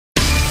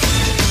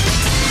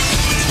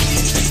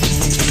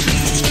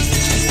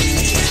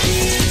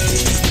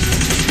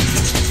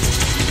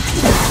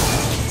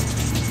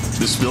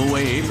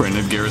apron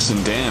at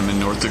Garrison Dam in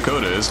North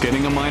Dakota is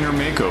getting a minor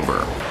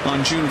makeover.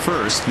 On June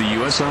 1st, the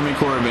U.S. Army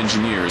Corps of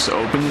Engineers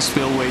opened the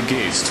spillway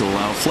gates to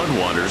allow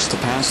floodwaters to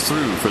pass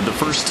through for the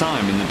first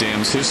time in the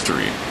dam's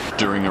history.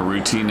 During a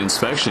routine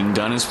inspection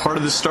done as part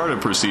of the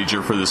startup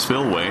procedure for the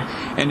spillway,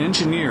 an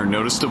engineer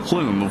noticed a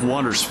plume of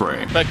water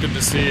spray. Expected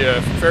to see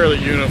a fairly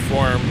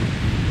uniform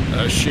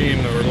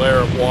sheen or layer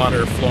of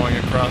water flowing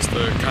across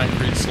the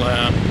concrete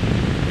slab.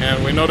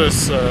 And we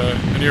noticed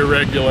an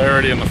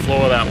irregularity in the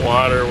flow of that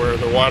water where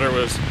the water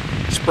was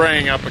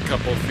spraying up a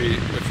couple of feet,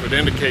 which would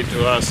indicate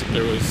to us that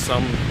there was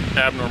some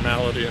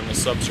abnormality in the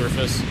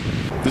subsurface.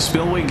 The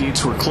spillway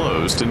gates were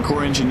closed, and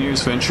Corps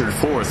engineers ventured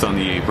forth on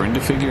the apron to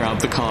figure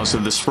out the cause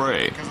of the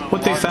spray.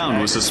 What they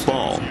found was a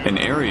spall, an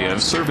area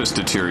of surface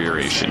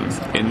deterioration,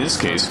 in this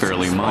case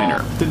fairly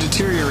minor. The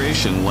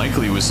deterioration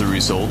likely was the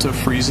result of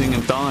freezing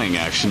and thawing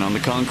action on the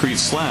concrete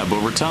slab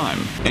over time.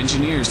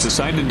 Engineers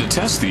decided to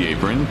test the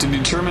apron to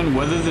determine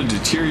whether the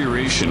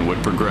deterioration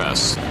would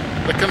progress.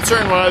 The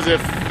concern was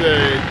if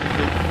the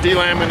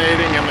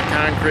delaminating in the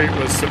concrete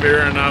was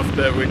severe enough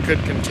that we could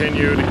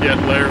continue to get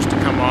layers to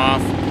come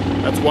off.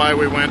 That's why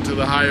we went to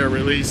the higher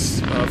release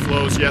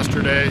flows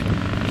yesterday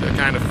to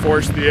kind of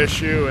force the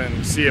issue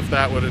and see if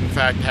that would in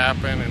fact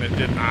happen, and it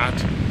did not.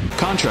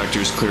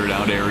 Contractors cleared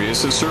out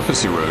areas of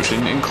surface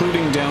erosion,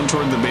 including down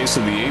toward the base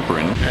of the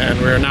apron. And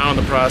we're now in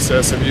the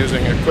process of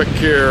using a quick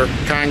cure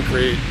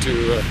concrete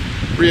to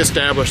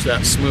reestablish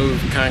that smooth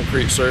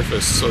concrete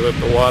surface so that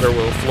the water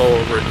will flow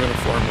over it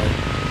uniformly.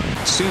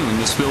 Soon,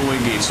 the spillway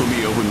gates will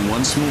be open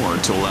once more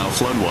to allow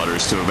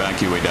floodwaters to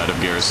evacuate out of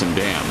Garrison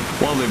Dam.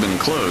 While they've been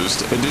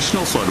closed,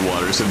 additional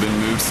floodwaters have been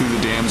moved through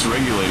the dam's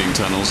regulating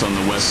tunnels on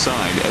the west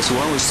side, as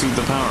well as through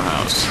the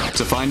powerhouse.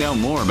 To find out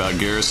more about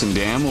Garrison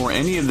Dam or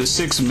any of the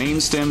 6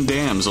 main stem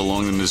dams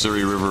along the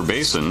Missouri River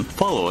Basin,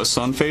 follow us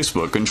on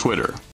Facebook and Twitter.